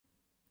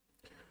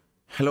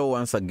Hello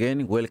once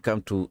again,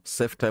 welcome to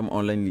SAFEtime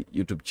online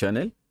YouTube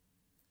channel.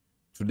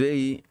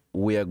 Today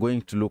we are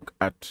going to look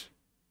at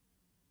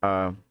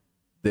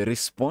the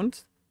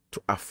response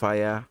to a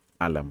fire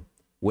alarm.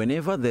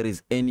 Whenever there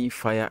is any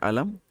fire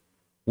alarm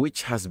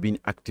which has been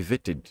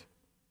activated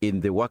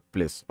in the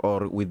workplace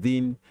or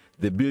within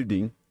the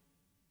building,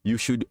 you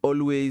should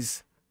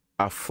always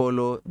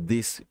follow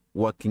this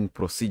working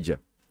procedure.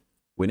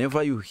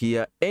 Whenever you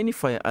hear any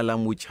fire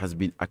alarm which has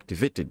been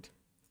activated,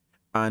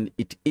 and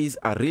it is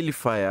a real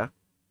fire,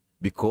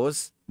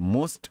 because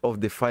most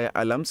of the fire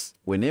alarms,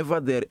 whenever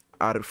there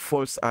are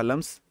false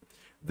alarms,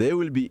 they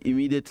will be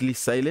immediately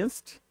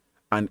silenced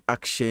and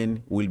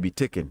action will be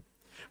taken.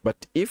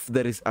 But if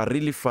there is a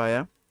real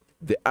fire,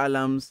 the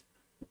alarms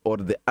or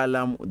the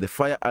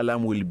fire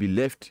alarm will be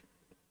left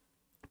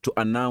to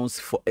announce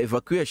for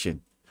evacuation.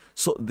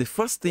 So the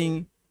first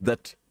thing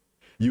that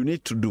you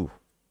need to do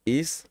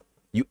is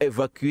you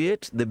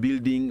evacuate the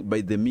building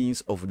by the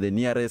means of the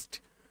nearest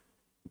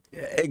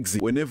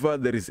exit. Whenever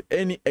there is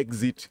any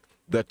exit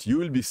that you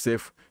will be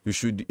safe, you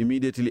should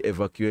immediately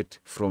evacuate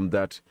from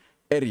that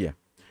area.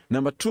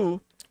 Number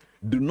two,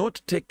 do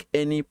not take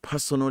any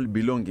personal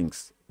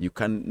belongings.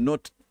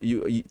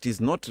 It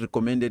is not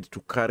recommended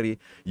to carry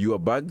your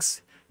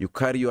bags, you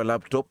carry your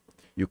laptop,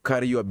 you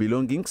carry your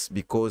belongings,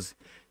 because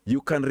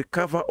you can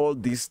recover all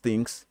these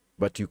things,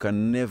 but you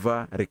can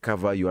never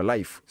recover your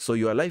life. So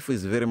your life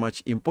is very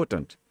much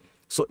important.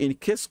 So in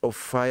case of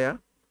fire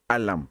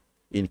alarm,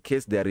 in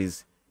case there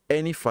is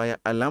any fire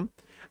alarm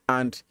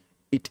and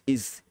it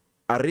is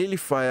a real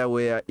fire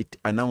where it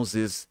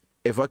announces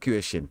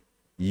evacuation,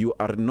 you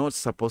are not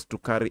supposed to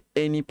carry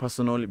any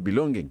personal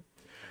belonging.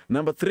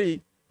 Number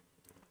three,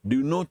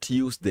 do not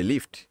use the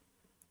lift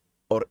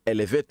or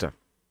elevator.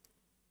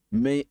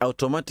 May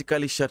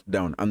automatically shut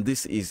down, and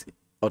this is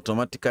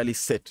automatically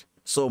set.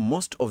 So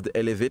most of the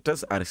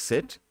elevators are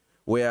set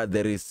where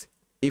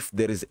if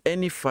there is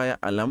any fire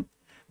alarm,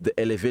 the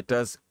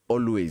elevators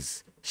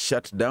always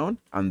shut down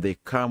and they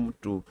come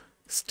to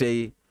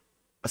stay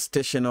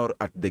stationary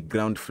at the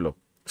ground floor.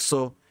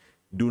 So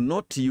do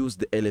not use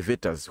the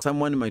elevators.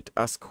 Someone might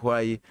ask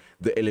why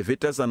the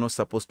elevators are not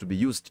supposed to be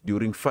used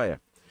during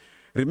fire.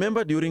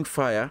 Remember, during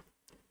fire,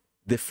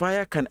 the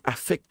fire can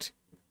affect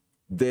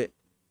the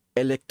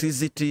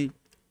electricity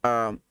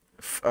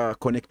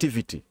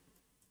connectivity.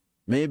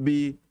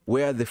 Maybe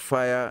where the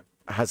fire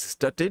has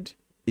started,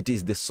 it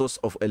is the source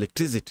of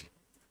electricity.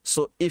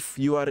 So if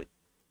you are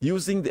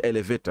using the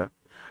elevator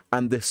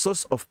and the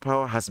source of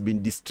power has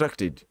been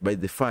distracted by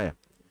the fire,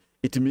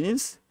 it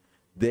means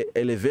the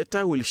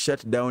elevator will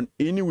shut down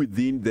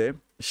within the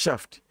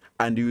shaft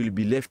and you will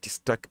be left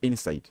stuck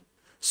inside.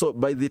 So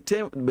by the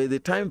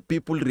time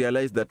people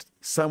realize that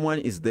someone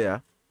is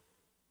there,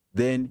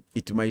 then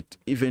it might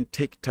even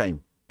take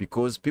time,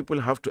 because people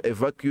have to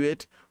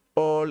evacuate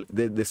all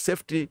the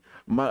safety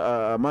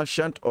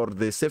merchant or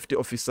the safety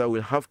officer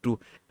will have to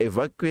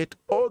evacuate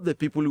all the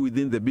people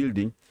within the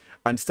building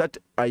and start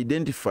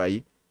identify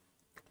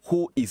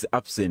who is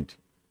absent.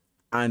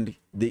 And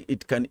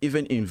it can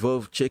even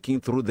involve checking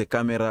through the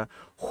camera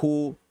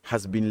who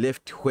has been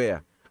left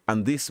where,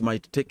 and this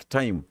might take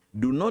time.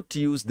 Do not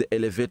use the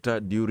elevator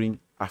during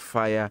a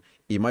fire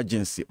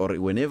emergency, or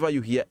whenever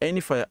you hear any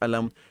fire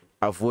alarm,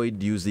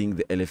 avoid using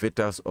the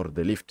elevators or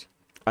the lift.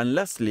 And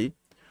lastly,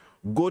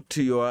 go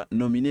to your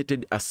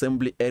nominated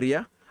assembly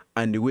area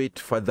and wait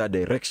further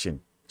direction.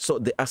 So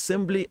the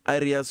assembly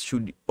areas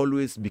should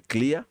always be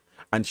clear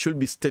and should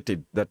be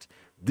stated that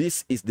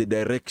this is the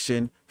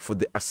direction for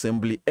the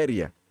assembly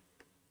area.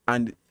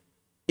 And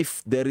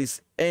if there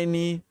is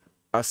any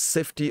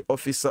safety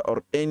officer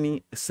or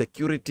any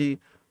security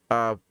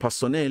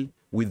personnel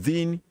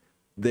within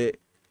the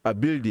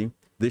building,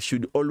 they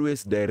should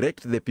always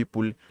direct the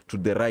people to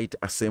the right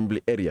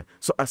assembly area.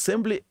 So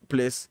assembly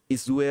place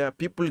is where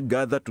people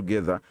gather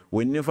together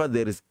whenever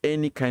there is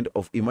any kind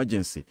of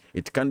emergency.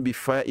 It can be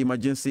fire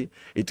emergency,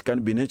 it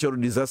can be natural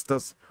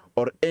disasters,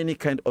 or any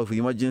kind of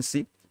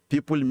emergency.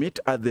 People meet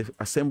at the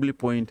assembly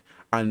point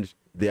and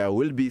there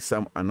will be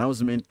some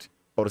announcement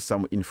or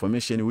some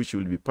information which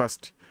will be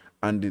passed.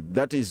 And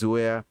that is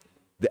where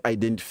the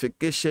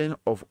identification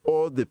of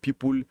all the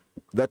people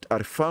that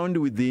are found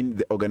within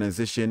the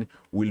organization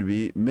will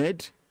be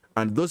made,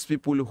 and those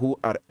people who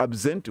are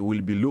absent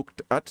will be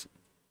looked at,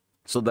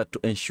 so that to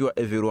ensure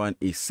everyone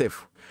is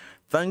safe.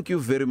 Thank you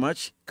very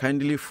much.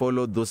 Kindly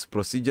follow those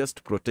procedures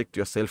to protect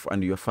yourself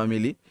and your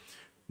family.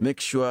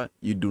 Make sure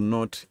you do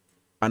not,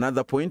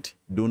 another point,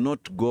 do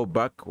not go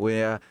back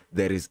where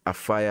there is a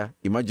fire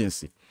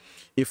emergency.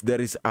 If there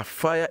is a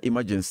fire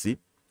emergency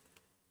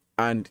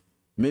and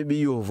maybe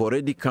you have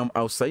already come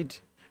outside,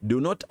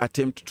 do not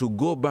attempt to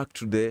go back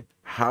to the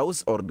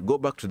house or go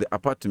back to the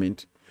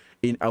apartment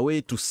in a way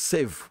to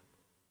save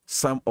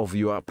some of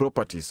your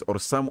properties or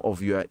some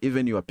of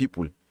even your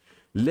people.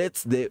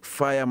 Let the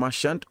fire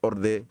merchant or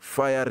the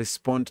fire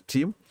response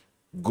team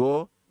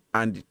go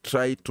and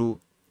try to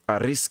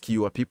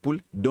rescue your people.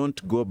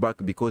 Don't go back,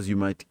 because you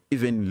might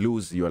even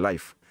lose your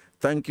life.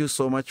 Thank you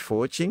so much for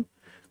watching.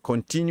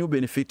 Continue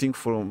benefiting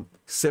from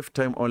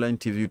SAFEtime Online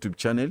TV YouTube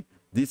channel.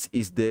 This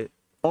is the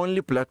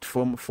only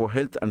platform for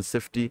health and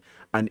safety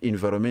and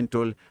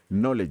environmental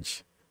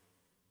knowledge.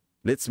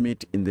 Let's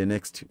meet in the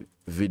next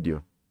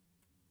video.